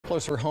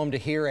Closer home to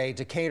here, a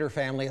Decatur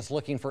family is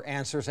looking for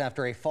answers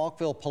after a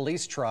Falkville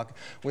police truck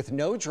with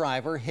no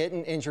driver hit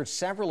and injured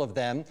several of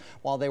them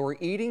while they were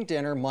eating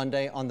dinner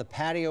Monday on the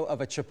patio of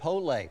a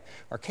Chipotle.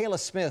 Our Kayla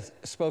Smith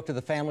spoke to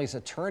the family's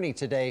attorney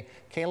today.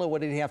 Kayla,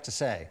 what did he have to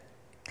say?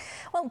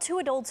 Well, 2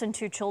 adults and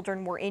 2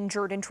 children were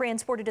injured and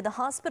transported to the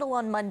hospital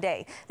on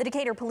Monday. The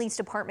Decatur Police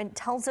Department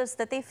tells us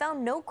that they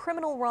found no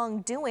criminal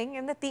wrongdoing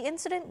and that the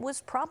incident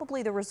was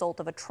probably the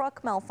result of a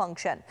truck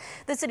malfunction.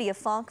 The city of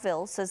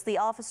Falkville says the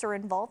officer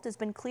involved has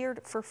been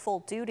cleared for full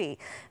duty,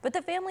 but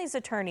the family's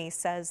attorney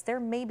says there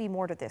may be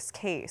more to this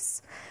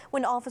case.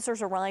 When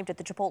officers arrived at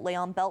the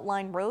Chipotle on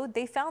Beltline Road,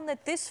 they found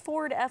that this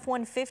Ford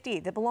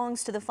F-150 that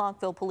belongs to the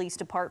Falkville Police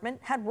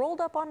Department had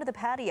rolled up onto the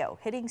patio,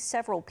 hitting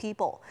several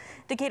people.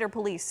 Decatur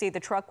police say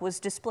the truck was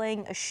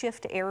displaying a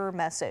shift error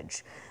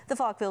message. The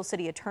Falkville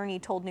city attorney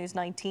told News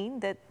 19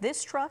 that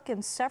this truck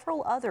and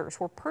several others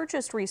were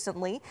purchased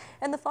recently,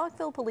 and the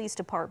Falkville Police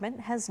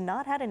Department has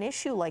not had an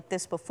issue like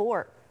this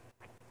before.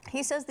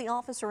 He says the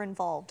officer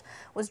involved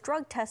was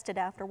drug tested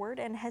afterward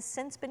and has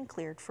since been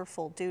cleared for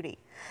full duty.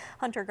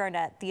 Hunter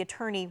Garnett, the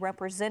attorney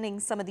representing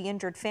some of the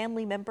injured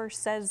family members,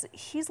 says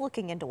he's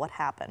looking into what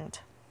happened.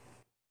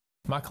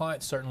 My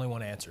clients certainly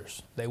want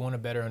answers. They want to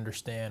better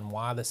understand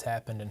why this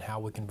happened and how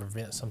we can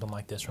prevent something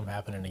like this from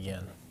happening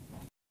again.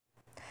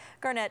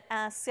 Garnett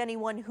asks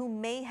anyone who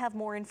may have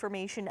more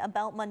information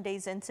about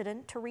Monday's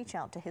incident to reach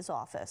out to his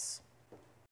office.